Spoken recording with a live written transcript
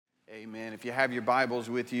Amen. If you have your Bibles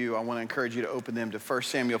with you, I want to encourage you to open them to 1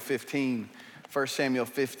 Samuel 15. 1 Samuel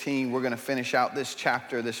 15, we're going to finish out this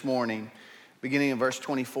chapter this morning, beginning in verse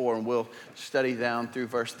 24, and we'll study down through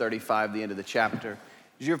verse 35, the end of the chapter.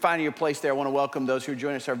 As you're finding your place there, I want to welcome those who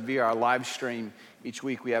join us via our live stream. Each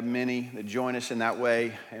week we have many that join us in that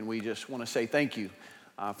way, and we just want to say thank you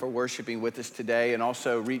for worshiping with us today, and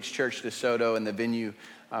also Reach Church DeSoto and the venue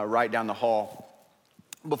right down the hall.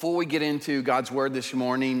 Before we get into God's Word this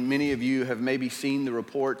morning, many of you have maybe seen the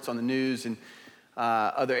reports on the news and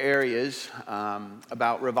other areas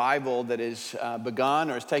about revival that is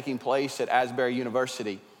begun or is taking place at Asbury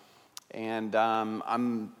University. And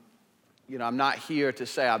I'm not here to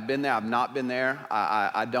say I've been there, I've not been there.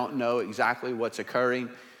 I don't know exactly what's occurring.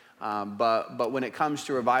 But when it comes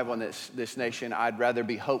to revival in this nation, I'd rather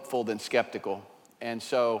be hopeful than skeptical. And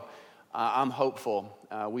so I'm hopeful.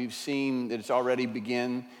 We've seen that it's already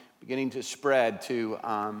beginning to spread to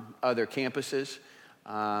other campuses,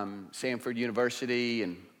 Samford University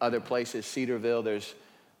and other places, Cedarville. There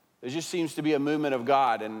just seems to be a movement of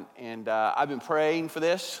God, and I've been praying for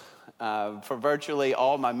this for virtually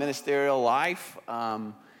all my ministerial life,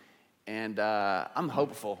 and I'm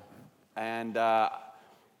hopeful. And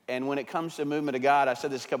when it comes to movement of God, I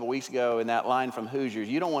said this a couple weeks ago in that line from Hoosiers,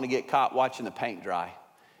 you don't want to get caught watching the paint dry.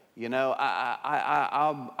 You know,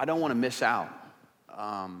 I don't want to miss out.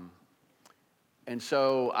 And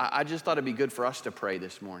so I just thought it'd be good for us to pray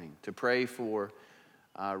this morning, to pray for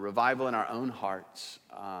revival in our own hearts.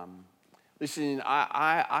 Listen,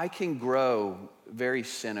 I can grow very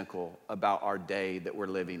cynical about our day that we're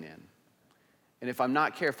living in. And if I'm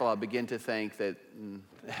not careful, I'll begin to think that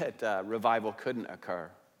revival couldn't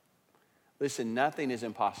occur. Listen, nothing is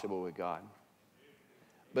impossible with God.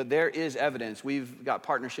 But there is evidence. We've got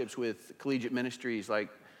partnerships with collegiate ministries like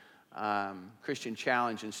Christian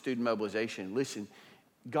Challenge and Student Mobilization. Listen,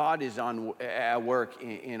 God is at work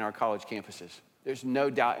in our college campuses. There's no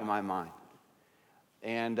doubt in my mind.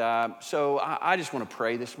 And so I just want to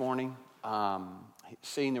pray this morning,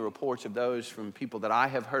 seeing the reports of those from people that I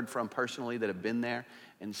have heard from personally that have been there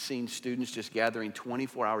and seen students just gathering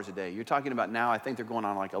 24 hours a day. You're talking about now, I think they're going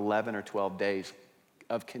on like 11 or 12 days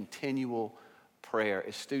of continual prayer.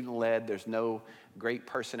 It's student-led. There's no great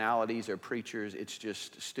personalities or preachers. It's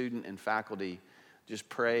just student and faculty just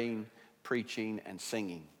praying, preaching, and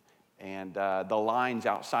singing. And the lines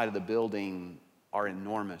outside of the building are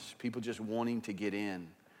enormous. People just wanting to get in.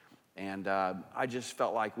 And I just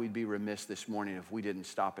felt like we'd be remiss this morning if we didn't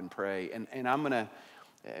stop and pray. And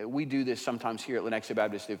we do this sometimes here at Lenexa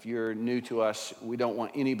Baptist. If you're new to us, we don't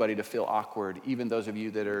want anybody to feel awkward, even those of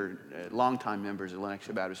you that are longtime members of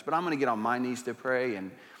Lenexa Baptist. But I'm going to get on my knees to pray,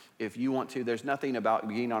 and if you want to, there's nothing about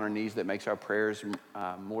getting on our knees that makes our prayers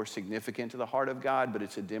more significant to the heart of God, but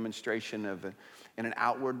it's a demonstration in an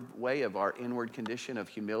outward way of our inward condition of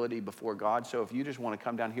humility before God. So if you just want to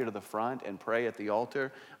come down here to the front and pray at the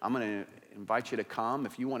altar, I'm going to invite you to come.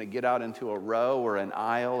 If you want to get out into a row or an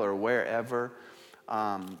aisle or wherever,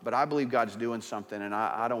 but I believe God's doing something, and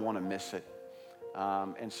I don't want to miss it.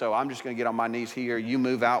 And so I'm just going to get on my knees here. You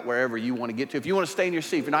move out wherever you want to get to. If you want to stay in your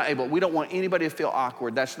seat, if you're not able, we don't want anybody to feel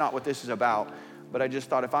awkward. That's not what this is about. But I just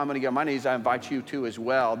thought if I'm going to get on my knees, I invite you to as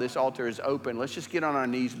well. This altar is open. Let's just get on our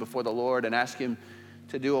knees before the Lord and ask Him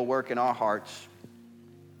to do a work in our hearts.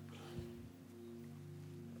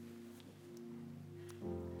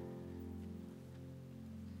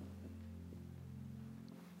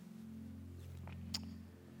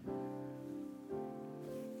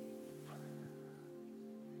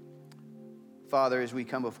 Father, as we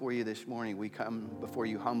come before you this morning, we come before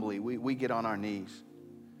you humbly. We get on our knees.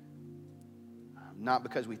 Not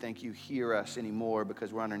because we think you hear us anymore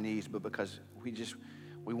because we're on our knees, but because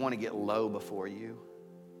we want to get low before you.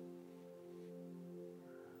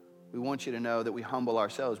 We want you to know that we humble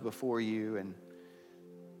ourselves before you. And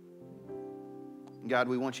God,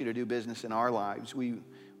 we want you to do business in our lives.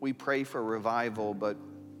 We pray for revival, but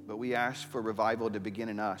we ask for revival to begin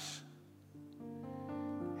in us.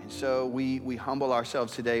 So we humble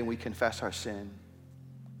ourselves today and we confess our sin.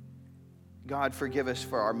 God, forgive us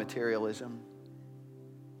for our materialism.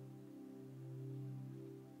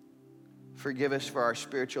 Forgive us for our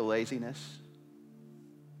spiritual laziness.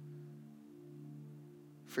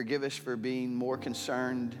 Forgive us for being more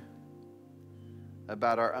concerned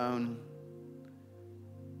about our own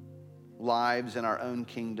lives and our own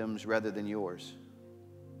kingdoms rather than yours.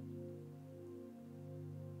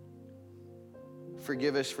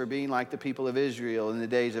 Forgive us for being like the people of Israel in the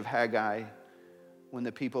days of Haggai, when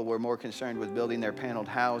the people were more concerned with building their paneled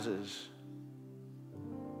houses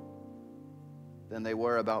than they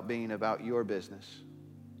were about being about your business.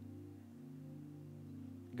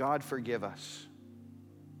 God, forgive us.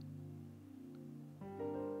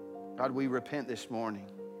 God, we repent this morning.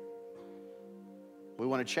 We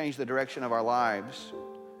want to change the direction of our lives.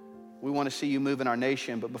 We want to see you move in our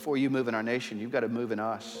nation, but before you move in our nation, you've got to move in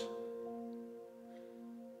us.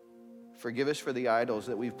 Forgive us for the idols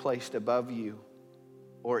that we've placed above you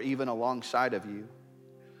or even alongside of you.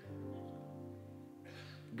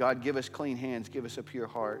 God, give us clean hands, give us a pure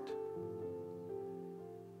heart.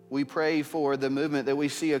 We pray for the movement that we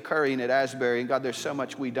see occurring at Asbury. And God, there's so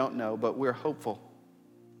much we don't know, but we're hopeful.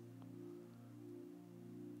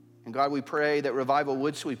 And God, we pray that revival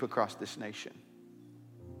would sweep across this nation.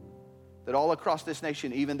 That all across this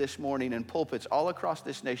nation, even this morning in pulpits, all across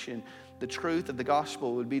this nation, the truth of the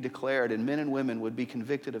gospel would be declared and men and women would be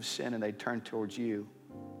convicted of sin and they'd turn towards you.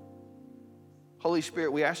 Holy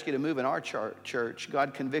Spirit, we ask you to move in our church.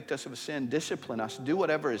 God, convict us of sin, discipline us, do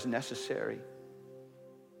whatever is necessary.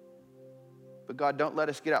 But God, don't let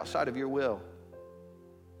us get outside of your will.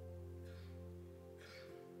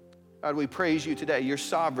 God, we praise you today. You're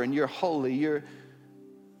sovereign, you're holy, you're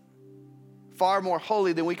far more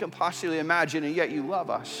holy than we can possibly imagine, and yet you love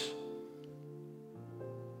us.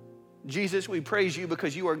 Jesus, we praise you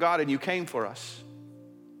because you are God and you came for us.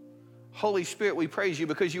 Holy Spirit, we praise you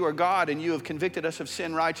because you are God and you have convicted us of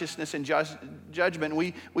sin, righteousness, and judgment.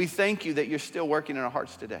 We thank you that you're still working in our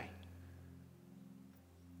hearts today.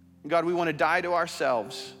 God, we want to die to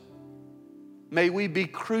ourselves. May we be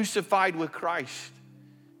crucified with Christ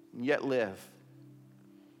and yet live.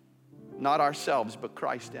 Not ourselves, but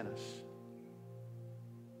Christ in us.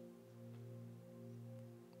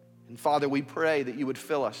 And Father, we pray that you would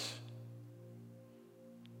fill us.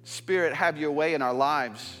 Spirit, have your way in our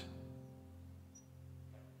lives.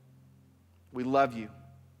 We love you.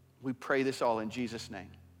 We pray this all in Jesus'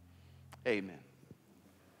 name. Amen.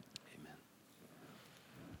 Amen.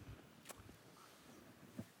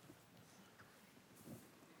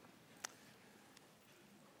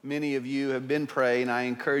 Many of you have been praying. I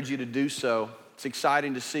encourage you to do so. It's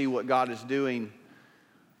exciting to see what God is doing.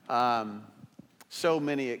 So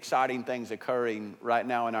many exciting things occurring right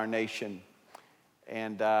now in our nation.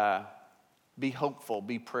 And be hopeful,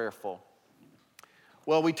 be prayerful.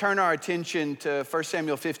 Well, we turn our attention to 1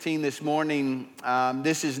 Samuel 15 this morning.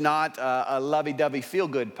 This is not a lovey-dovey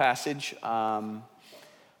feel-good passage.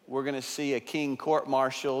 We're going to see a king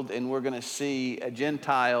court-martialed, and we're going to see a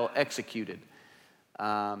Gentile executed.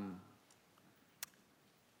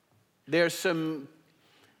 There's some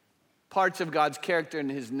parts of God's character and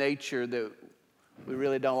his nature that we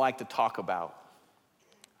really don't like to talk about.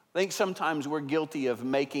 I think sometimes we're guilty of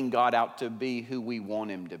making God out to be who we want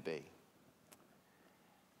him to be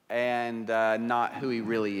and not who he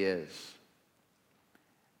really is.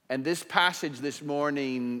 And this passage this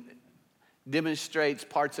morning demonstrates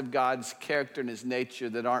parts of God's character and his nature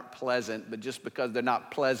that aren't pleasant, but just because they're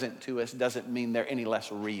not pleasant to us doesn't mean they're any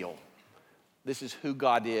less real. This is who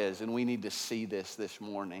God is, and we need to see this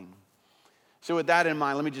morning. So with that in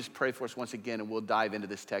mind, let me just pray for us once again, and we'll dive into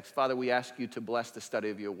this text. Father, we ask you to bless the study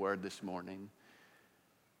of your word this morning.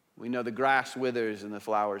 We know the grass withers and the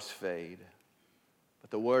flowers fade,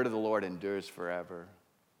 but the word of the Lord endures forever.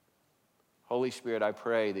 Holy Spirit, I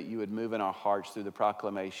pray that you would move in our hearts through the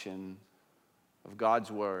proclamation of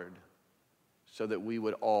God's word so that we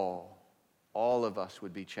would all of us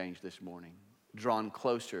would be changed this morning, drawn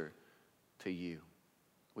closer to you.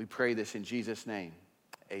 We pray this in Jesus' name.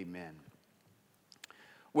 Amen.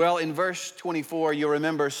 Well, in verse 24, you'll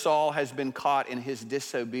remember Saul has been caught in his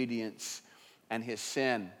disobedience and his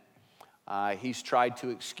sin. He's tried to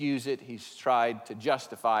excuse it. He's tried to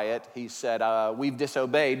justify it. He said, we've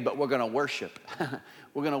disobeyed, but we're going to worship.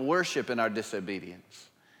 We're going to worship in our disobedience.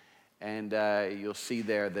 And you'll see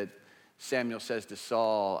there that Samuel says to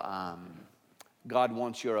Saul, God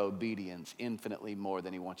wants your obedience infinitely more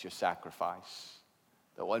than he wants your sacrifice.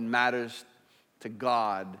 That what matters to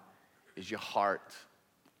God is your heart,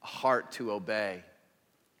 a heart to obey.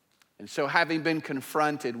 And so having been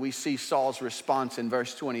confronted, we see Saul's response in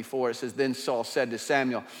verse 24. It says, then Saul said to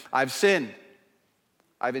Samuel, I've sinned.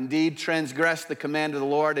 I've indeed transgressed the command of the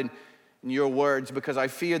Lord and your words because I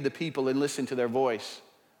feared the people and listened to their voice.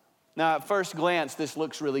 Now, at first glance, this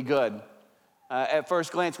looks really good. At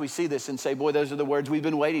first glance, we see this and say, boy, those are the words we've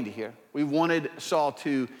been waiting to hear. We wanted Saul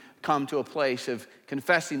to come to a place of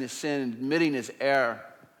confessing his sin and admitting his error.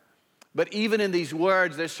 But even in these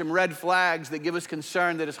words, there's some red flags that give us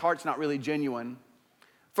concern that his heart's not really genuine.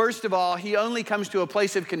 First of all, he only comes to a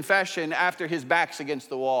place of confession after his back's against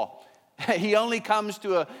the wall. He only comes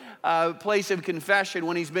to a place of confession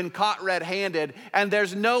when he's been caught red-handed, and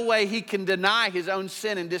there's no way he can deny his own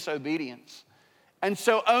sin and disobedience. And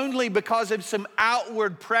so only because of some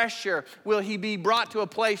outward pressure will he be brought to a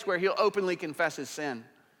place where he'll openly confess his sin.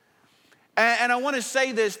 And I want to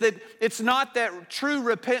say this, that it's not that true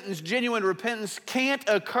repentance, genuine repentance can't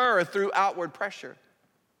occur through outward pressure.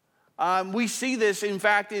 We see this, in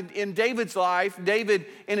fact, in David's life. David,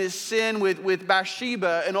 in his sin with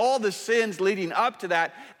Bathsheba and all the sins leading up to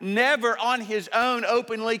that, never on his own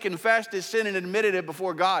openly confessed his sin and admitted it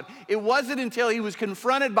before God. It wasn't until he was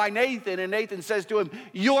confronted by Nathan, and Nathan says to him,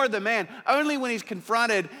 "You're the man." Only when he's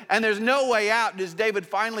confronted and there's no way out does David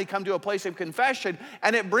finally come to a place of confession,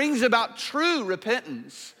 and it brings about true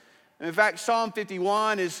repentance. In fact, Psalm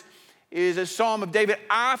 51 is a psalm of David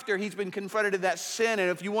after he's been confronted in that sin. And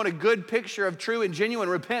if you want a good picture of true and genuine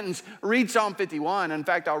repentance, read Psalm 51. In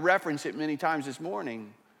fact, I'll reference it many times this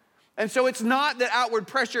morning. And so it's not that outward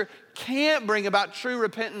pressure can't bring about true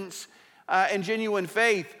repentance and genuine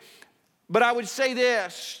faith. But I would say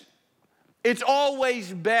this, it's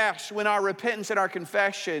always best when our repentance and our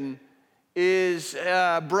confession is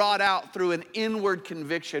brought out through an inward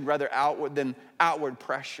conviction rather outward than outward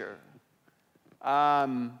pressure.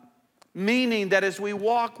 Meaning that as we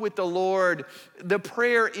walk with the Lord, the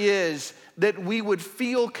prayer is that we would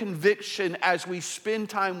feel conviction as we spend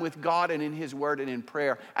time with God and in His Word and in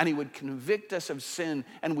prayer. And He would convict us of sin,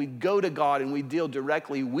 and we'd go to God and we deal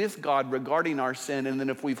directly with God regarding our sin. And then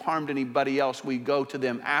if we've harmed anybody else, we go to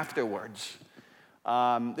them afterwards.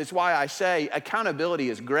 That's why I say accountability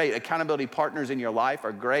is great. Accountability partners in your life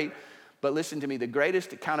are great. But listen to me, the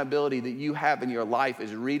greatest accountability that you have in your life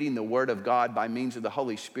is reading the Word of God by means of the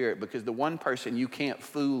Holy Spirit, because the one person you can't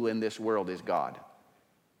fool in this world is God.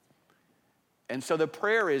 And so the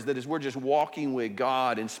prayer is that as we're just walking with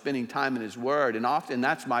God and spending time in His Word, and often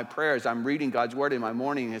that's my prayer as I'm reading God's Word in my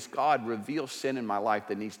morning, is God, reveal sin in my life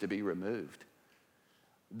that needs to be removed.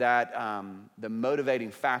 That the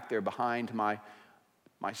motivating factor behind my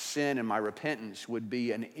sin and my repentance would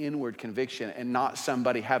be an inward conviction and not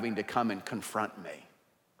somebody having to come and confront me.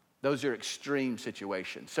 Those are extreme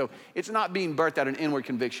situations. So it's not being birthed out an inward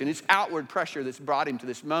conviction. It's outward pressure that's brought him to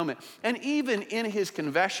this moment. And even in his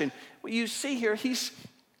confession, what you see here, he's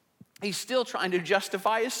still trying to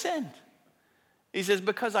justify his sin. He says,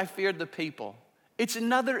 because I feared the people. It's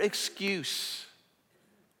another excuse.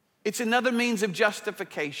 It's another means of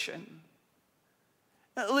justification.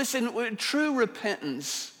 Listen, true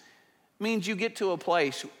repentance means you get to a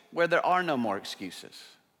place where there are no more excuses.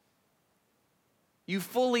 You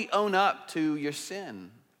fully own up to your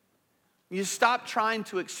sin. You stop trying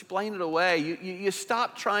to explain it away. You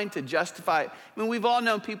stop trying to justify it. I mean, we've all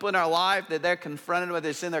known people in our life that they're confronted with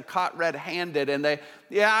their sin, they're caught red-handed, and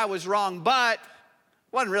I was wrong, but it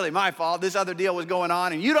wasn't really my fault. This other deal was going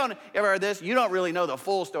on, and you don't ever heard this? You don't really know the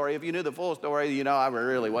full story. If you knew the full story, I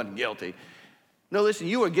really wasn't guilty. No, listen,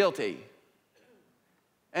 you were guilty.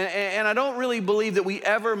 And I don't really believe that we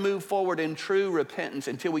ever move forward in true repentance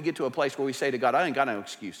until we get to a place where we say to God, I ain't got no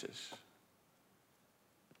excuses.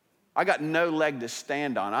 I got no leg to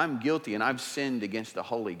stand on. I'm guilty and I've sinned against the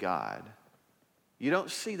holy God. You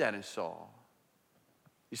don't see that in Saul.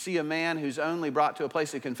 You see a man who's only brought to a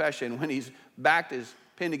place of confession when he's backed his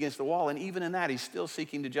pinned against the wall. And even in that, he's still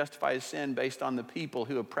seeking to justify his sin based on the people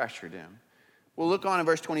who have pressured him. Well, look on in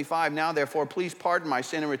verse 25. Now, therefore, please pardon my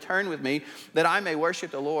sin and return with me that I may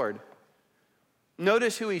worship the Lord.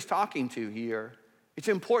 Notice who he's talking to here. It's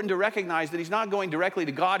important to recognize that he's not going directly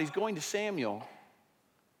to God. He's going to Samuel.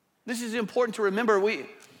 This is important to remember.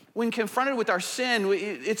 When confronted with our sin,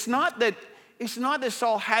 it's not that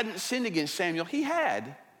Saul hadn't sinned against Samuel. He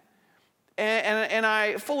had. And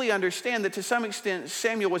I fully understand that to some extent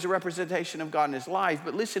Samuel was a representation of God in his life.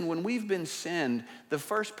 But listen, when we've been sinned, the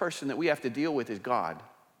first person that we have to deal with is God.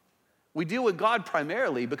 We deal with God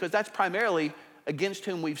primarily because that's primarily against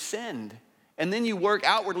whom we've sinned. And then you work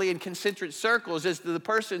outwardly in concentric circles as to the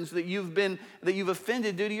persons that you've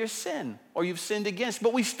offended due to your sin or you've sinned against.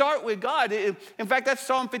 But we start with God. In fact, that's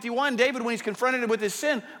Psalm 51. David, when he's confronted with his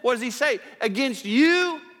sin, what does he say? Against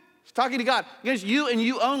you, he's talking to God. Against you and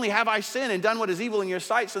you only have I sinned and done what is evil in your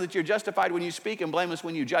sight, so that you're justified when you speak and blameless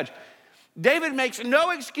when you judge. David makes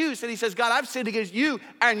no excuse, and he says, God, I've sinned against you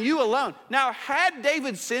and you alone. Now, had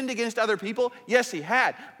David sinned against other people? Yes, he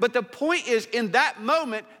had. But the point is, in that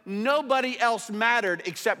moment, nobody else mattered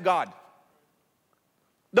except God.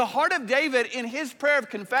 The heart of David in his prayer of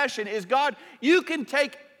confession is, God, you can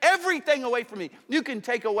take everything away from me. You can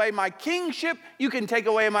take away my kingship. You can take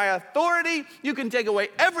away my authority. You can take away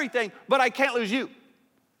everything, but I can't lose you.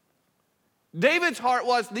 David's heart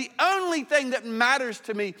was, the only thing that matters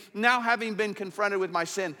to me now, having been confronted with my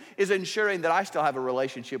sin, is ensuring that I still have a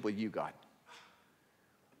relationship with you, God.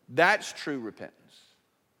 That's true repentance.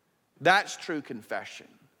 That's true confession.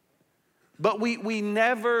 But you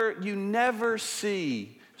never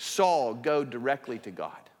see Saul go directly to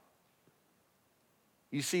God.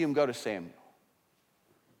 You see him go to Samuel.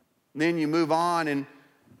 Then you move on, in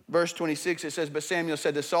verse 26, it says, but Samuel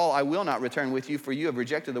said to Saul, I will not return with you, for you have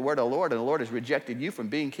rejected the word of the Lord, and the Lord has rejected you from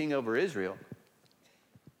being king over Israel.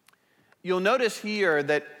 You'll notice here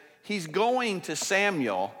that he's going to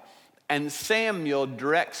Samuel, and Samuel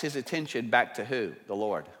directs his attention back to who? The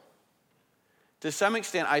Lord. To some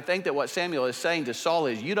extent, I think that what Samuel is saying to Saul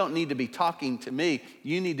is, you don't need to be talking to me,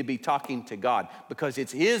 you need to be talking to God, because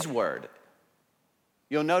it's his word.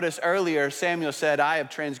 You'll notice earlier, Samuel said, I have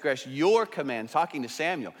transgressed your command, talking to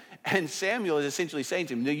Samuel. And Samuel is essentially saying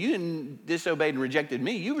to him, no, you didn't disobey and rejected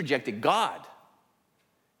me, you rejected God.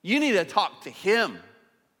 You need to talk to him.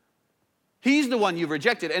 He's the one you've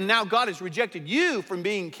rejected, and now God has rejected you from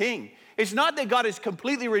being king. It's not that God has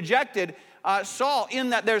completely rejected Saul in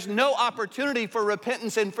that there's no opportunity for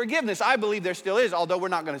repentance and forgiveness. I believe there still is, although we're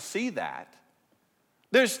not going to see that.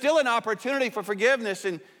 There's still an opportunity for forgiveness,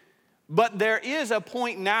 but there is a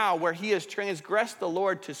point now where he has transgressed the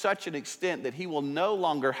Lord to such an extent that he will no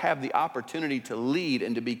longer have the opportunity to lead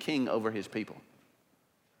and to be king over his people.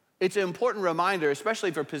 It's an important reminder,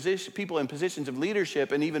 especially for people in positions of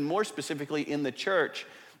leadership, and even more specifically in the church,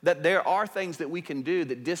 that there are things that we can do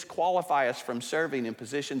that disqualify us from serving in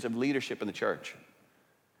positions of leadership in the church.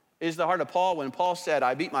 It is the heart of Paul when Paul said,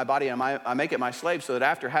 I beat my body and I make it my slave so that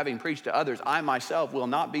after having preached to others, I myself will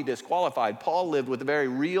not be disqualified. Paul lived with a very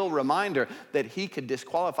real reminder that he could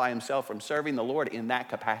disqualify himself from serving the Lord in that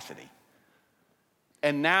capacity.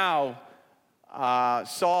 And now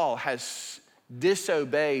Saul has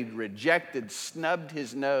disobeyed, rejected, snubbed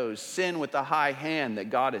his nose, sinned with a high hand, that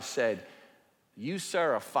God has said, you,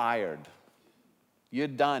 sir, are fired. You're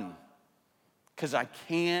done. Because I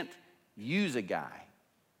can't use a guy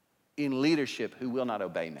in leadership who will not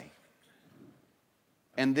obey me.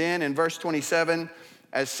 And then in verse 27,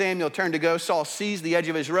 as Samuel turned to go, Saul seized the edge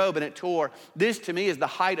of his robe and it tore. This to me is the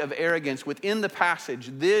height of arrogance. Within the passage,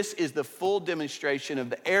 this is the full demonstration of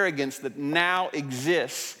the arrogance that now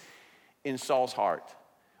exists in Saul's heart.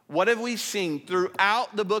 What have we seen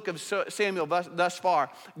throughout the book of Samuel thus far?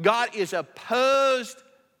 God is opposed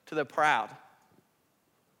to the proud,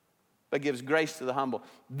 but gives grace to the humble.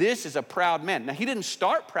 This is a proud man. Now, he didn't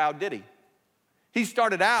start proud, did he? He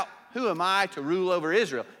started out, who am I to rule over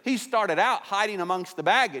Israel? He started out hiding amongst the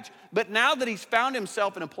baggage. But now that he's found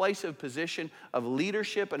himself in a place of position of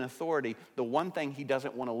leadership and authority, the one thing he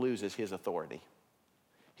doesn't want to lose is his authority.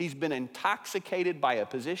 He's been intoxicated by a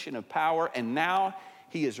position of power, and now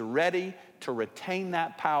he is ready to retain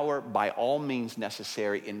that power by all means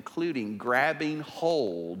necessary, including grabbing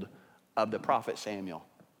hold of the prophet Samuel.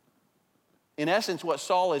 In essence, what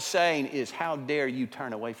Saul is saying is, how dare you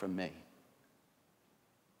turn away from me?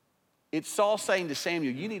 It's Saul saying to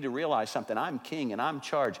Samuel, you need to realize something. I'm king and I'm in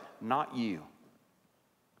charge, not you.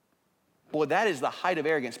 Boy, that is the height of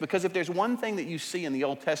arrogance, because if there's one thing that you see in the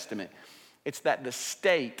Old Testament, it's that the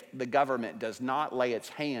state, the government, does not lay its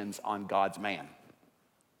hands on God's man.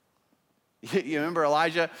 You remember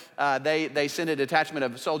Elijah? They sent a detachment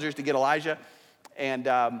of soldiers to get Elijah. And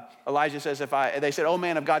Elijah says, they said, oh,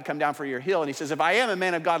 man of God, come down for your hill. And he says, if I am a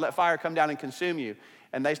man of God, let fire come down and consume you.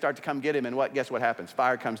 And they start to come get him. And guess what happens?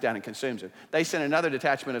 Fire comes down and consumes him. They sent another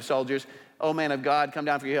detachment of soldiers. Oh, man of God, come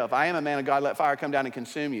down for your hill. If I am a man of God, let fire come down and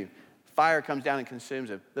consume you. Fire comes down and consumes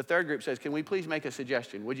him. The third group says, can we please make a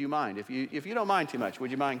suggestion? Would you mind? If you don't mind too much,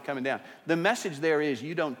 would you mind coming down? The message there is,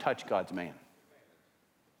 you don't touch God's man.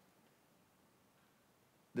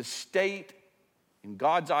 The state, in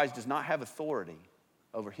God's eyes, does not have authority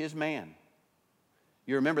over his man.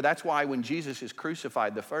 You remember, that's why when Jesus is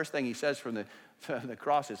crucified, the first thing he says from the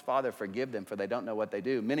cross is, Father, forgive them, for they don't know what they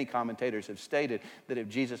do. Many commentators have stated that if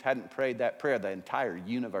Jesus hadn't prayed that prayer, the entire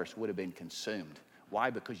universe would have been consumed. Why?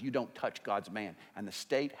 Because you don't touch God's man. And the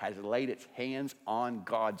state has laid its hands on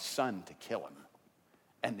God's son to kill him.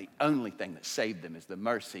 And the only thing that saved them is the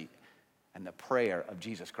mercy and the prayer of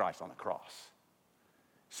Jesus Christ on the cross.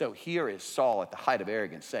 So here is Saul at the height of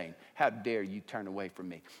arrogance saying, how dare you turn away from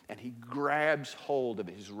me? And he grabs hold of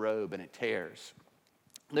his robe and it tears.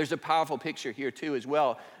 There's a powerful picture here too as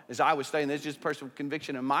well. As I was saying, there's just personal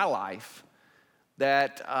conviction in my life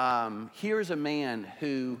that here's a man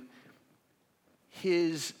who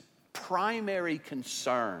his primary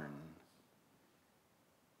concern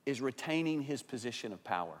is retaining his position of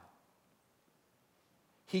power.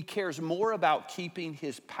 He cares more about keeping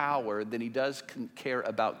his power than he does care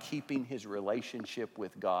about keeping his relationship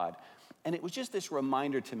with God. And it was just this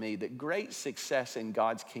reminder to me that great success in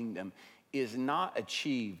God's kingdom is not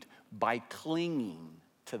achieved by clinging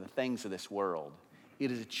to the things of this world.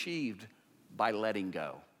 It is achieved by letting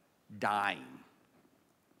go, dying.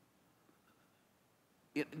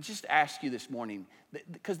 Just ask you this morning,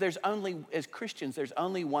 because as Christians, there's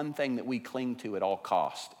only one thing that we cling to at all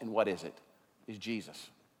cost. And what is it? Is Jesus.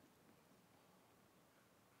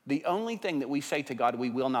 The only thing that we say to God we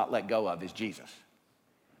will not let go of is Jesus.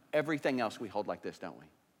 Everything else we hold like this, don't we?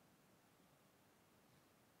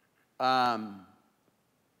 Can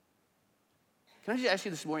I just ask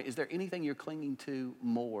you this morning, is there anything you're clinging to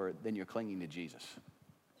more than you're clinging to Jesus?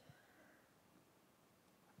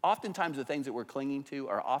 Oftentimes the things that we're clinging to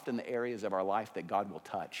are often the areas of our life that God will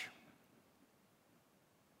touch.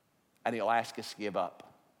 And he'll ask us to give up.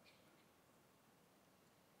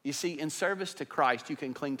 You see, in service to Christ, you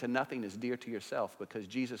can cling to nothing as dear to yourself because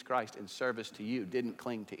Jesus Christ, in service to you, didn't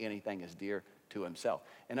cling to anything as dear to himself.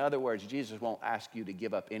 In other words, Jesus won't ask you to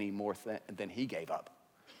give up any more than he gave up.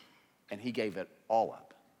 And he gave it all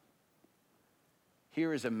up.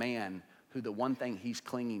 Here is a man who the one thing he's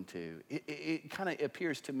clinging to, it kind of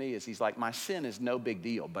appears to me as he's like, my sin is no big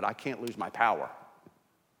deal, but I can't lose my power.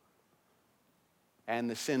 And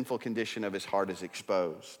the sinful condition of his heart is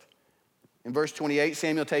exposed. In verse 28,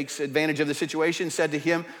 Samuel takes advantage of the situation, said to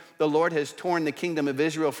him, the Lord has torn the kingdom of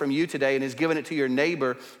Israel from you today and has given it to your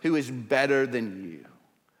neighbor who is better than you.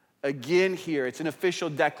 Again here, it's an official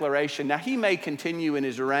declaration. Now, he may continue in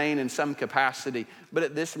his reign in some capacity, but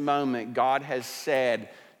at this moment, God has said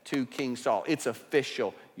to King Saul, it's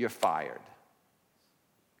official, you're fired.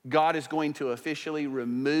 God is going to officially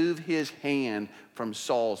remove his hand from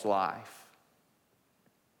Saul's life.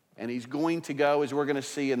 And he's going to go, as we're going to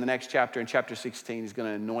see in the next chapter, in chapter 16, he's going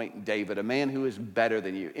to anoint David, a man who is better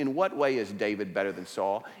than you. In what way is David better than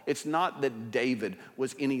Saul? It's not that David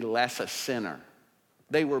was any less a sinner.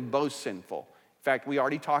 They were both sinful. In fact, we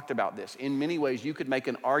already talked about this. In many ways, you could make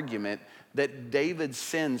an argument that David's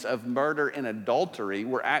sins of murder and adultery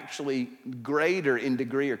were actually greater in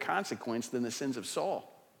degree or consequence than the sins of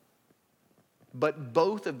Saul. But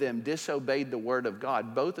both of them disobeyed the word of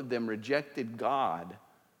God. Both of them rejected God.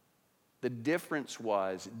 The difference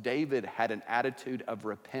was David had an attitude of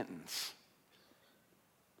repentance.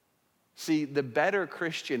 See, the better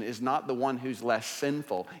Christian is not the one who's less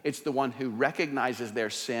sinful. It's the one who recognizes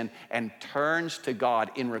their sin and turns to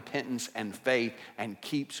God in repentance and faith and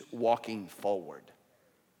keeps walking forward.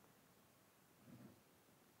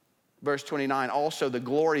 Verse 29, also the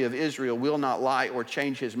glory of Israel will not lie or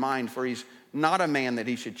change his mind, for he's not a man that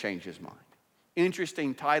he should change his mind.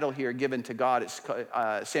 Interesting title here given to God.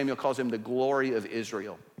 Samuel calls him the glory of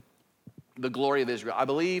Israel. The glory of Israel. I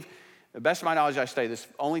believe, the best of my knowledge, I say this,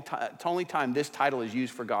 only time this title is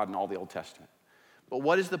used for God in all the Old Testament. But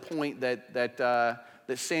what is the point that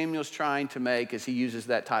Samuel's trying to make as he uses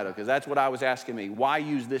that title? Because that's what I was asking me. Why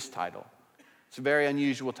use this title? It's a very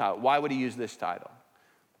unusual title. Why would he use this title?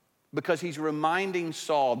 Because he's reminding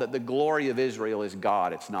Saul that the glory of Israel is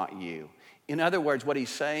God, it's not you. In other words, what he's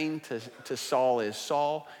saying to Saul is,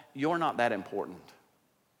 Saul, you're not that important.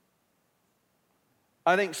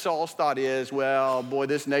 I think Saul's thought is, well, boy,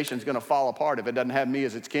 this nation's going to fall apart if it doesn't have me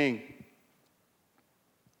as its king.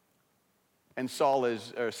 And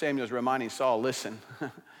Samuel's reminding Saul, listen,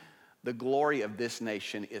 the glory of this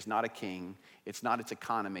nation is not a king, it's not its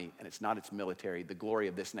economy, and it's not its military. The glory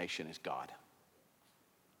of this nation is God.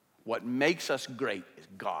 What makes us great is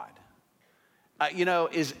God.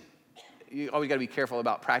 You always got to be careful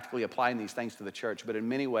about practically applying these things to the church, but in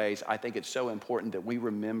many ways, I think it's so important that we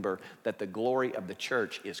remember that the glory of the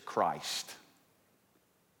church is Christ.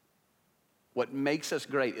 What makes us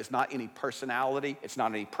great is not any personality, it's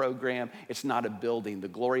not any program, it's not a building. The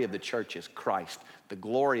glory of the church is Christ. The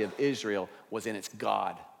glory of Israel was in its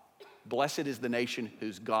God. Blessed is the nation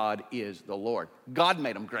whose God is the Lord. God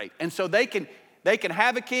made them great. And so they can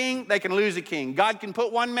have a king, they can lose a king. God can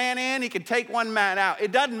put one man in, he can take one man out.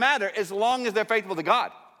 It doesn't matter as long as they're faithful to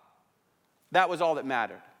God. That was all that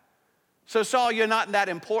mattered. So Saul, you're not that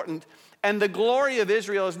important. And the glory of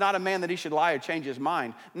Israel is not a man that he should lie or change his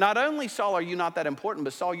mind. Not only, Saul, are you not that important,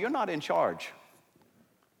 but Saul, you're not in charge.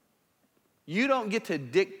 You don't get to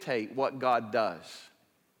dictate what God does.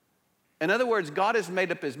 In other words, God has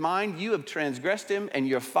made up his mind. You have transgressed him, and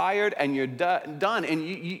you're fired, and you're done. And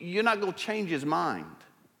you're not going to change his mind.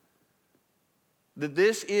 That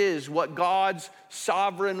this is what God's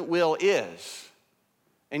sovereign will is.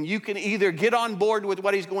 And you can either get on board with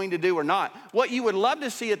what he's going to do or not. What you would love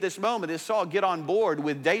to see at this moment is Saul get on board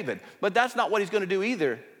with David. But that's not what he's going to do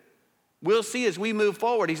either. We'll see as we move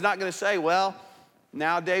forward. He's not going to say, well,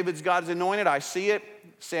 now David's God's anointed. I see it.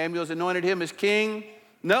 Samuel's anointed him as king.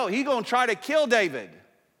 No, he's going to try to kill David.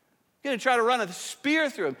 You're going to try to run a spear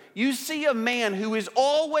through him. You see a man who is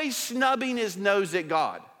always snubbing his nose at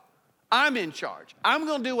God. I'm in charge. I'm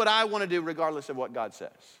going to do what I want to do regardless of what God says.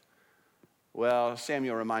 Well,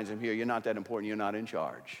 Samuel reminds him here, you're not that important. You're not in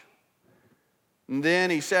charge. And then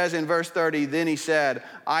he says in verse 30, then he said,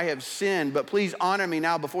 I have sinned, but please honor me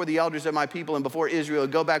now before the elders of my people and before Israel.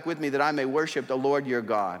 Go back with me that I may worship the Lord your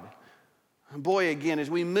God. Boy, again, as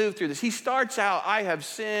we move through this, he starts out, I have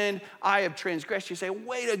sinned, I have transgressed. You say,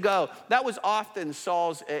 way to go. That was often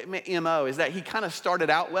Saul's MO, is that he kind of started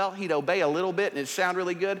out well. He'd obey a little bit and it'd sound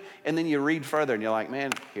really good. And then you read further and you're like,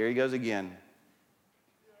 man, here he goes again.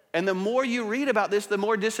 And the more you read about this, the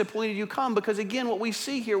more disappointed you come. Because again, what we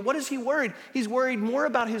see here, what is he worried? He's worried more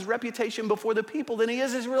about his reputation before the people than he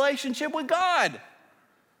is his relationship with God.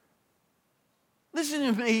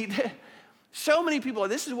 Listen to me. So many people,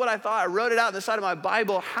 this is what I thought, I wrote it out on the side of my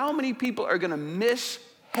Bible. How many people are going to miss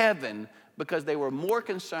heaven because they were more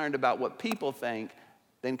concerned about what people think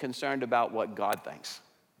than concerned about what God thinks?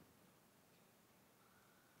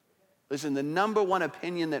 Listen, the number one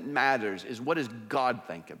opinion that matters is what does God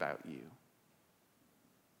think about you?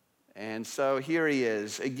 And so here he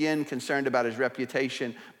is, again concerned about his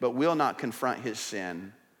reputation, but will not confront his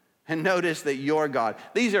sin. And notice that your God,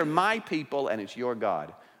 these are my people and it's your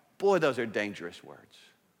God. Boy, those are dangerous words.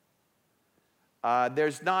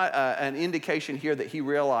 There's not an indication here that he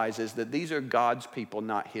realizes that these are God's people,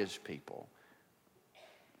 not his people.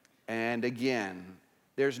 And again,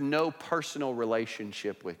 there's no personal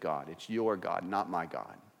relationship with God. It's your God, not my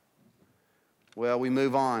God. Well, we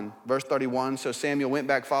move on. Verse 31, so Samuel went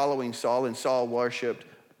back following Saul, and Saul worshiped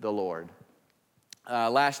the Lord.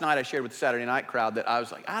 Last night I shared with the Saturday night crowd that I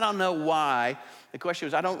was like, I don't know why. The question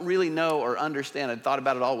was, I don't really know or understand. I'd thought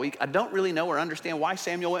about it all week. I don't really know or understand why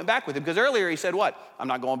Samuel went back with him. Because earlier he said what? I'm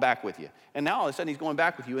not going back with you. And now all of a sudden he's going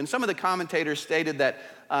back with you. And some of the commentators stated that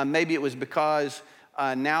maybe it was because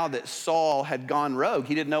now that Saul had gone rogue,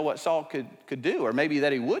 he didn't know what Saul could do, or maybe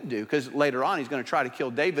that he would do. Because later on he's going to try to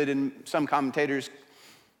kill David. And some commentators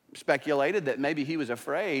speculated that maybe he was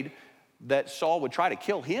afraid that Saul would try to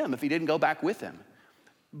kill him if he didn't go back with him.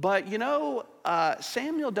 But, you know,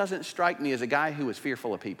 Samuel doesn't strike me as a guy who is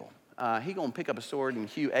fearful of people. He's going to pick up a sword and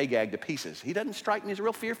hew Agag to pieces. He doesn't strike me as a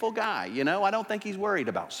real fearful guy, you know. I don't think he's worried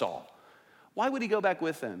about Saul. Why would he go back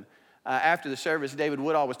with him? After the service, David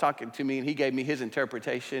Woodall was talking to me, and he gave me his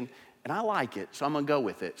interpretation, and I like it, so I'm going to go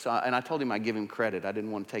with it. And I told him I'd give him credit. I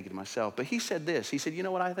didn't want to take it myself. But he said this. He said, you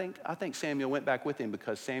know what I think? I think Samuel went back with him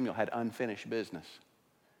because Samuel had unfinished business.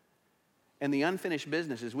 And the unfinished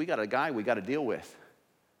business is we got a guy we got to deal with.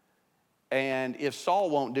 And if Saul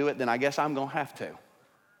won't do it, then I guess I'm going to have to.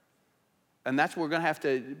 And that's where we're going to have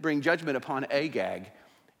to bring judgment upon Agag.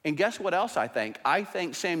 And guess what else I think? I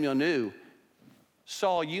think Samuel knew,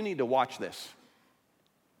 Saul, you need to watch this.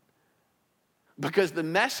 Because the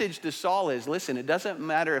message to Saul is, listen, it doesn't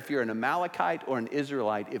matter if you're an Amalekite or an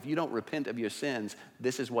Israelite. If you don't repent of your sins,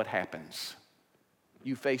 this is what happens.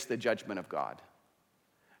 You face the judgment of God.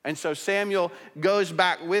 And so Samuel goes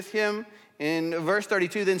back with him. In verse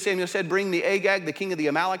 32, then Samuel said, bring me Agag, the king of the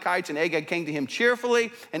Amalekites. And Agag came to him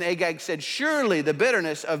cheerfully. And Agag said, surely the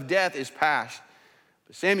bitterness of death is past.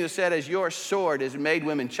 But Samuel said, as your sword has made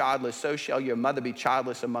women childless, so shall your mother be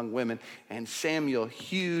childless among women. And Samuel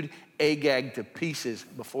hewed Agag to pieces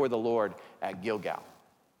before the Lord at Gilgal.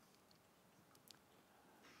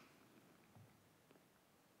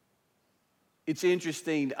 It's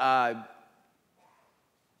interesting.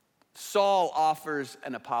 Saul offers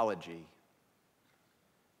an apology.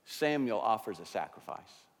 Samuel offers a sacrifice.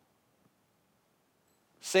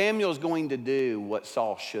 Samuel's going to do what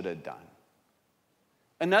Saul should have done.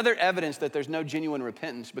 Another evidence that there's no genuine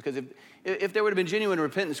repentance, because if there would have been genuine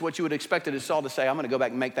repentance, what you would have expected is Saul to say, I'm going to go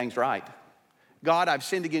back and make things right. God, I've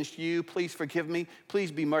sinned against you. Please forgive me.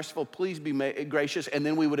 Please be merciful. Please be gracious. And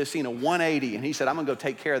then we would have seen a 180. And he said, I'm going to go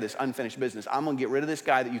take care of this unfinished business. I'm going to get rid of this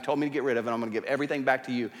guy that you told me to get rid of, and I'm going to give everything back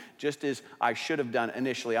to you, just as I should have done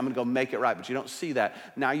initially. I'm going to go make it right. But you don't see that.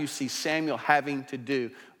 Now you see Samuel having to do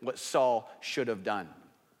what Saul should have done.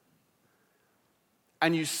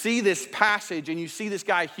 And you see this passage, and you see this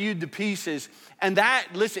guy hewed to pieces. And that,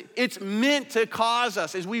 listen, it's meant to cause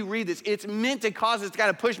us, as we read this, it's meant to cause us to kind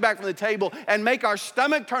of push back from the table and make our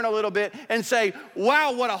stomach turn a little bit and say,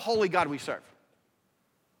 wow, what a holy God we serve.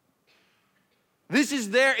 This is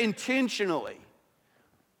there intentionally.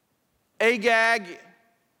 Agag,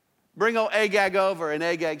 bring old Agag over, and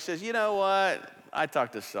Agag says, you know what? I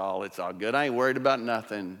talked to Saul. It's all good. I ain't worried about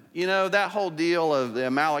nothing. You know, that whole deal of the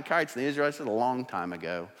Amalekites and the Israelites is a long time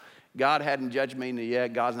ago. God hadn't judged me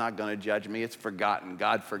yet. God's not going to judge me. It's forgotten.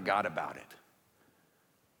 God forgot about it.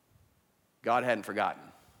 God hadn't forgotten.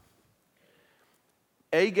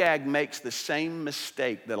 Agag makes the same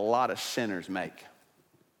mistake that a lot of sinners make.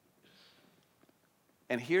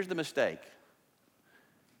 And here's the mistake.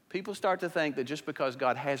 People start to think that just because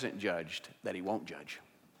God hasn't judged, that he won't judge.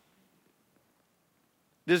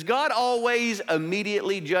 Does God always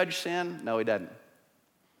immediately judge sin? No, he doesn't.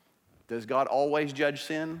 Does God always judge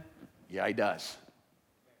sin? Yeah, he does.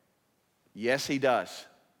 Yes, he does.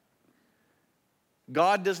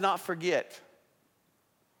 God does not forget.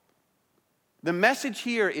 The message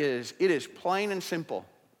here is, it is plain and simple.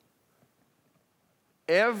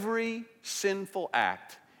 Every sinful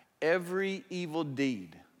act, every evil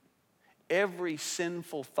deed, every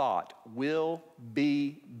sinful thought will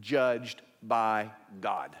be judged by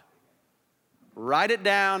God. Write it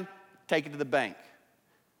down, take it to the bank.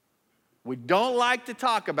 We don't like to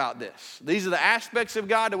talk about this. These are the aspects of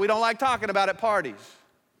God that we don't like talking about at parties.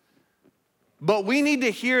 But we need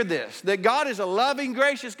to hear this, that God is a loving,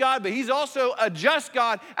 gracious God, but he's also a just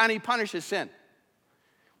God, and he punishes sin.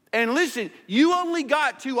 And listen, you only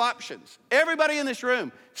got two options. Everybody in this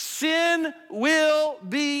room, sin will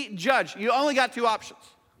be judged. You only got two options.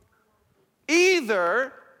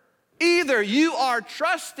 Either you are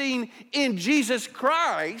trusting in Jesus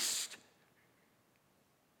Christ,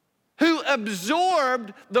 who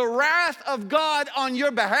absorbed the wrath of God on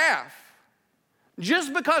your behalf.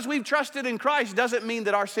 Just because we've trusted in Christ doesn't mean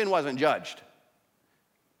that our sin wasn't judged.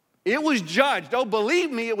 It was judged. Oh,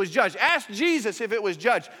 believe me, it was judged. Ask Jesus if it was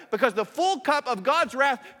judged. Because the full cup of God's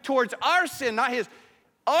wrath towards our sin, not his,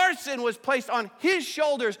 our sin was placed on his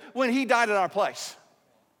shoulders when he died in our place.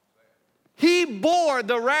 He bore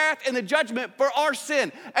the wrath and the judgment for our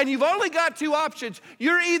sin. And you've only got two options.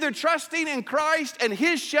 You're either trusting in Christ and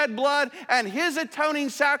his shed blood and his atoning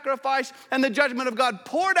sacrifice and the judgment of God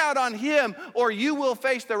poured out on him, or you will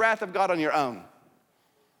face the wrath of God on your own.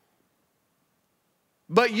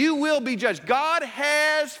 But you will be judged. God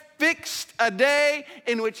has fixed a day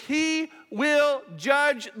in which he will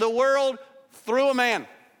judge the world through a man.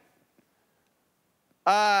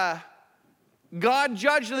 God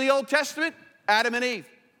judged in the Old Testament Adam and Eve.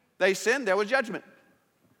 They sinned, there was judgment.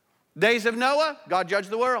 Days of Noah, God judged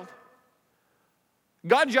the world.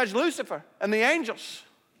 God judged Lucifer and the angels.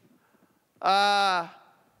 God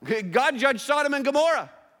judged Sodom and Gomorrah.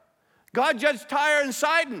 God judged Tyre and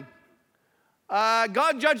Sidon.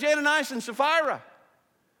 God judged Ananias and Sapphira.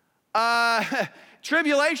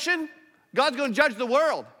 Tribulation, God's going to judge the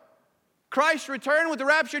world. Christ's return with the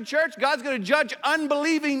raptured church, God's going to judge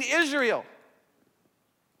unbelieving Israel.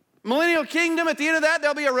 Millennial kingdom, at the end of that,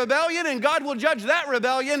 there'll be a rebellion, and God will judge that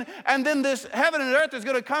rebellion. And then this heaven and earth is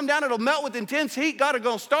going to come down. It'll melt with intense heat. God is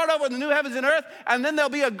going to start over in the new heavens and earth, and then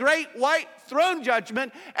there'll be a great white throne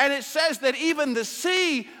judgment. And it says that even the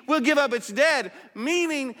sea will give up its dead,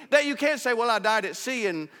 meaning that you can't say, well, I died at sea,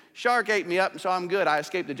 and shark ate me up, and so I'm good. I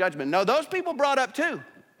escaped the judgment. No, those people brought up too.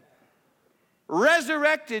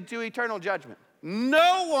 Resurrected to eternal judgment.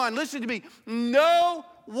 No one, listen to me, no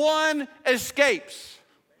one escapes.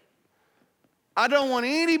 I don't want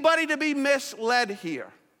anybody to be misled here.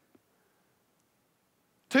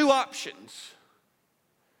 Two options.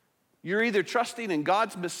 You're either trusting in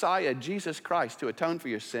God's Messiah, Jesus Christ, to atone for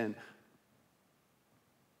your sin,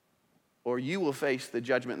 or you will face the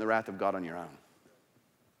judgment and the wrath of God on your own.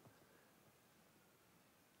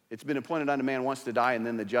 It's been appointed unto man once to die and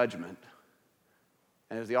then the judgment.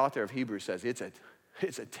 And as the author of Hebrews says, it's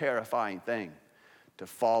a terrifying thing to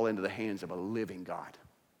fall into the hands of a living God.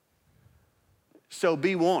 So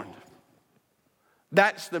be warned.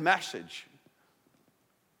 That's the message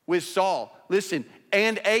with Saul. Listen,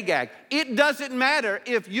 and Agag. It doesn't matter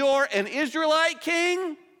if you're an Israelite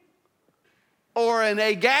king or an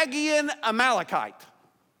Agagian Amalekite.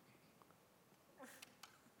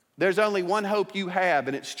 There's only one hope you have,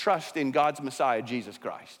 and it's trust in God's Messiah, Jesus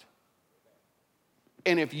Christ.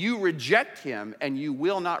 And if you reject him and you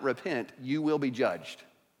will not repent, you will be judged.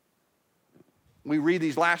 We read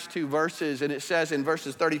these last two verses, and it says in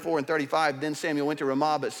verses 34 and 35, then Samuel went to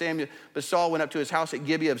Ramah, but Saul went up to his house at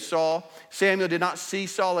Gibeah of Saul. Samuel did not see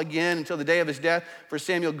Saul again until the day of his death, for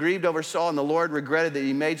Samuel grieved over Saul, and the Lord regretted that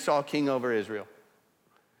he made Saul king over Israel.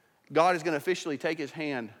 God is going to officially take his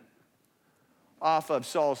hand off of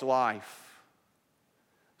Saul's life.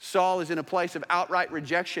 Saul is in a place of outright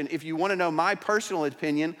rejection. If you want to know my personal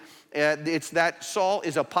opinion, it's that Saul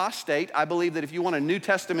is apostate. I believe that if you want a New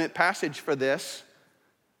Testament passage for this,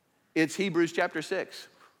 it's Hebrews chapter 6.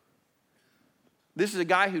 This is a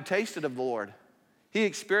guy who tasted of the Lord. He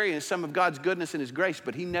experienced some of God's goodness and his grace,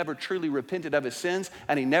 but he never truly repented of his sins,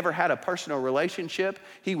 and he never had a personal relationship.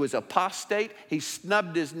 He was apostate. He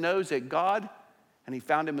snubbed his nose at God, and he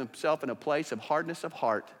found himself in a place of hardness of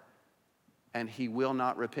heart. and he will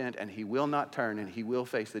not repent, and he will not turn, and he will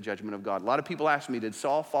face the judgment of God. A lot of people ask me, did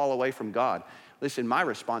Saul fall away from God? Listen, my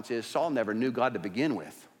response is Saul never knew God to begin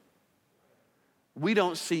with. We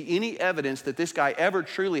don't see any evidence that this guy ever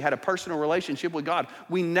truly had a personal relationship with God.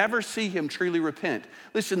 We never see him truly repent.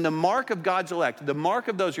 Listen, the mark of God's elect, the mark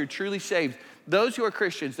of those who are truly saved, those who are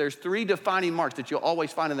Christians, there's 3 defining marks that you'll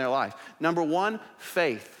always find in their life. Number 1,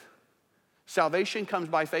 faith. Salvation comes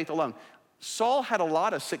by faith alone. Saul had a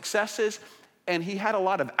lot of successes, and he had a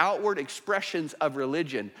lot of outward expressions of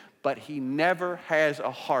religion, but he never has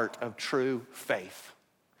a heart of true faith.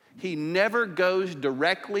 He never goes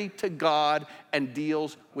directly to God and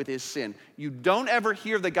deals with his sin. You don't ever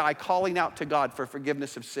hear the guy calling out to God for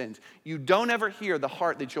forgiveness of sins. You don't ever hear the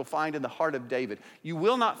heart that you'll find in the heart of David. You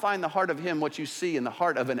will not find the heart of him what you see in the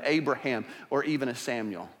heart of an Abraham or even a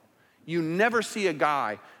Samuel. You never see a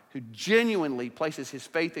guy who genuinely places his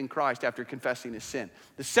faith in Christ after confessing his sin.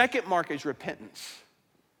 The second mark is repentance.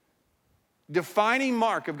 Defining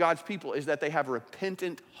mark of God's people is that they have a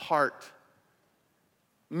repentant heart,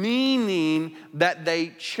 meaning that they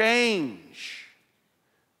change.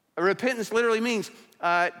 Repentance literally means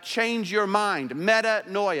change your mind.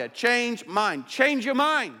 Metanoia, change mind. Change your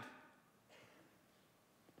mind.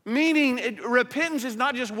 Meaning repentance is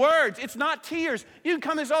not just words. It's not tears. You can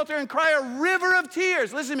come to this altar and cry a river of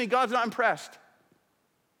tears. Listen to me, God's not impressed.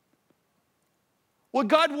 What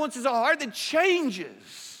God wants is a heart that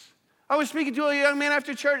changes. I was speaking to a young man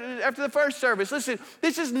after church, after the first service. Listen,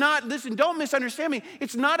 don't misunderstand me.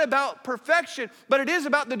 It's not about perfection, but it is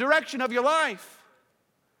about the direction of your life.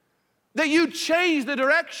 That you change the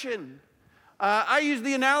direction. I use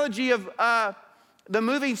the analogy of the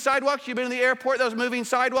moving sidewalks. You've been in the airport, those moving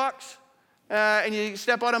sidewalks, and you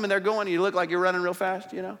step on them and they're going, and you look like you're running real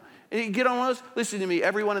fast, you know? And you get on one of those. Listen to me,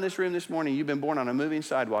 everyone in this room this morning, you've been born on a moving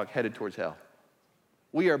sidewalk headed towards hell.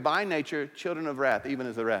 We are by nature children of wrath, even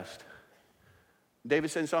as the rest.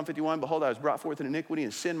 David said in Psalm 51, behold, I was brought forth in iniquity,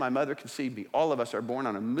 and sin my mother conceived me. All of us are born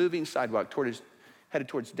on a moving sidewalk headed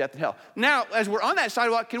towards death and hell. Now, as we're on that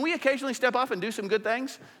sidewalk, can we occasionally step off and do some good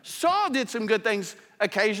things? Saul did some good things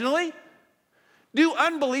occasionally. Do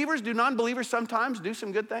non-believers sometimes do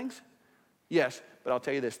some good things? Yes, but I'll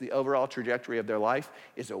tell you this, the overall trajectory of their life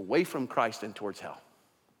is away from Christ and towards hell.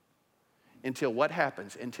 Until what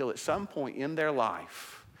happens? Until at some point in their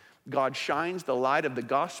life, God shines the light of the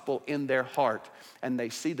gospel in their heart, and they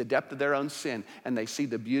see the depth of their own sin, and they see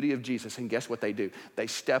the beauty of Jesus, and guess what they do? They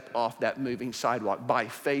step off that moving sidewalk by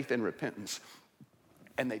faith and repentance,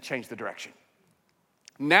 and they change the direction.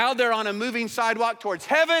 Now they're on a moving sidewalk towards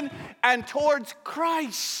heaven and towards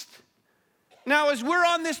Christ. Now, as we're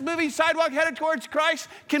on this moving sidewalk headed towards Christ,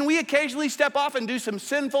 can we occasionally step off and do some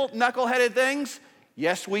sinful, knuckleheaded things?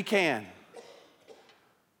 Yes, we can.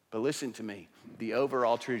 But listen to me. The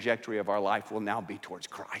overall trajectory of our life will now be towards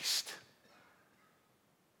Christ.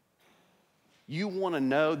 You want to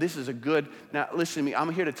know, now listen to me,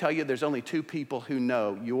 I'm here to tell you there's only 2 people who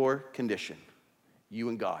know your condition, you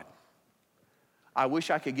and God. I wish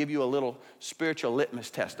I could give you a little spiritual litmus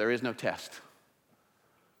test. There is no test.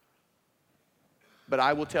 But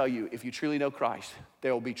I will tell you, if you truly know Christ,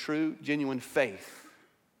 there will be true, genuine faith.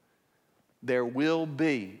 There will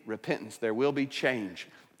be repentance. There will be change.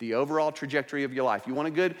 The overall trajectory of your life. You want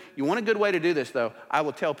a good way to do this, though? I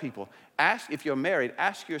will tell people, if you're married,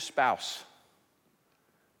 ask your spouse.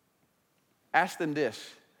 Ask them this,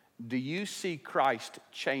 do you see Christ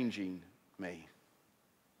changing me?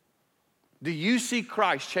 Do you see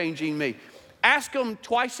Christ changing me? Ask them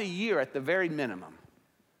twice a year at the very minimum.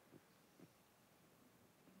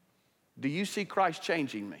 Do you see Christ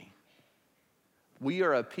changing me? We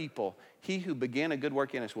are a people, he who began a good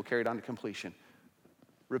work in us will carry it on to completion.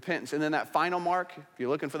 Repentance. And then that final mark, if you're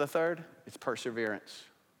looking for the third, it's perseverance.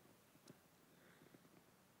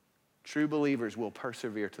 True believers will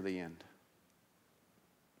persevere to the end.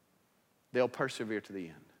 They'll persevere to the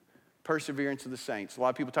end. Perseverance of the saints. A lot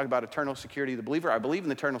of people talk about eternal security of the believer. I believe in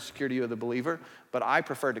the eternal security of the believer, but I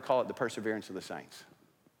prefer to call it the perseverance of the saints.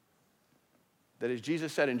 That as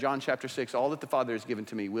Jesus said in John chapter 6, all that the Father has given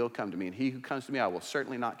to me will come to me, and he who comes to me I will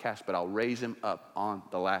certainly not cast, but I'll raise him up on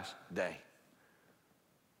the last day.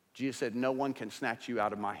 Jesus said, no one can snatch you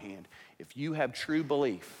out of my hand. If you have true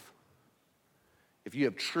belief, and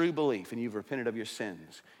you've repented of your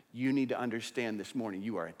sins, you need to understand this morning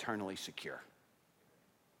you are eternally secure.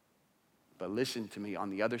 But listen to me, on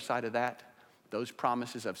the other side of that, those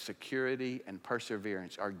promises of security and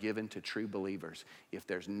perseverance are given to true believers. If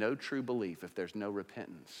there's no true belief, if there's no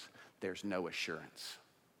repentance, there's no assurance.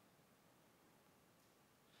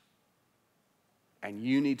 And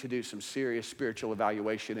you need to do some serious spiritual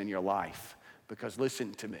evaluation in your life, because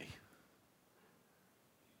listen to me,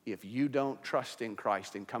 if you don't trust in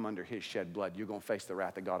Christ and come under his shed blood, you're going to face the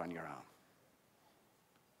wrath of God on your own.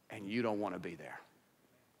 And you don't want to be there.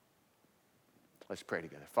 Let's pray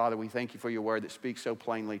together. Father, we thank you for your word that speaks so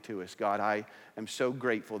plainly to us. God, I am so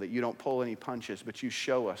grateful that you don't pull any punches, but you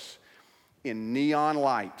show us in neon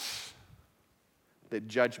lights that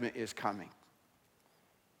judgment is coming.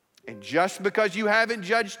 And just because you haven't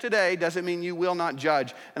judged today doesn't mean you will not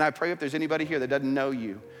judge. And I pray if there's anybody here that doesn't know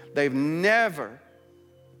you,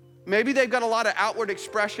 maybe they've got a lot of outward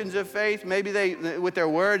expressions of faith. Maybe with their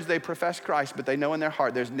words, they profess Christ, but they know in their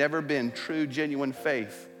heart there's never been true, genuine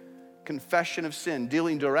faith, confession of sin,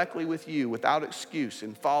 dealing directly with you without excuse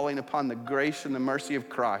and falling upon the grace and the mercy of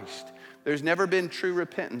Christ. There's never been true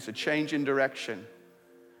repentance, a change in direction.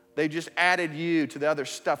 They just added you to the other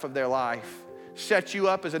stuff of their life, set you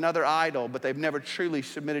up as another idol, but they've never truly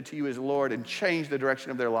submitted to you as Lord and changed the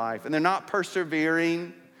direction of their life. And they're not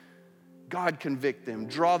persevering. God, convict them,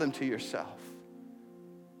 draw them to yourself.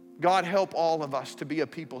 God, help all of us to be a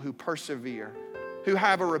people who persevere, who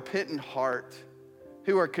have a repentant heart,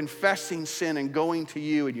 who are confessing sin and going to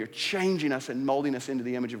you, and you're changing us and molding us into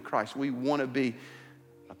the image of Christ. We want to be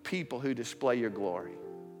a people who display your glory.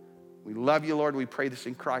 We love you, Lord. We pray this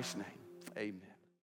in Christ's name. Amen.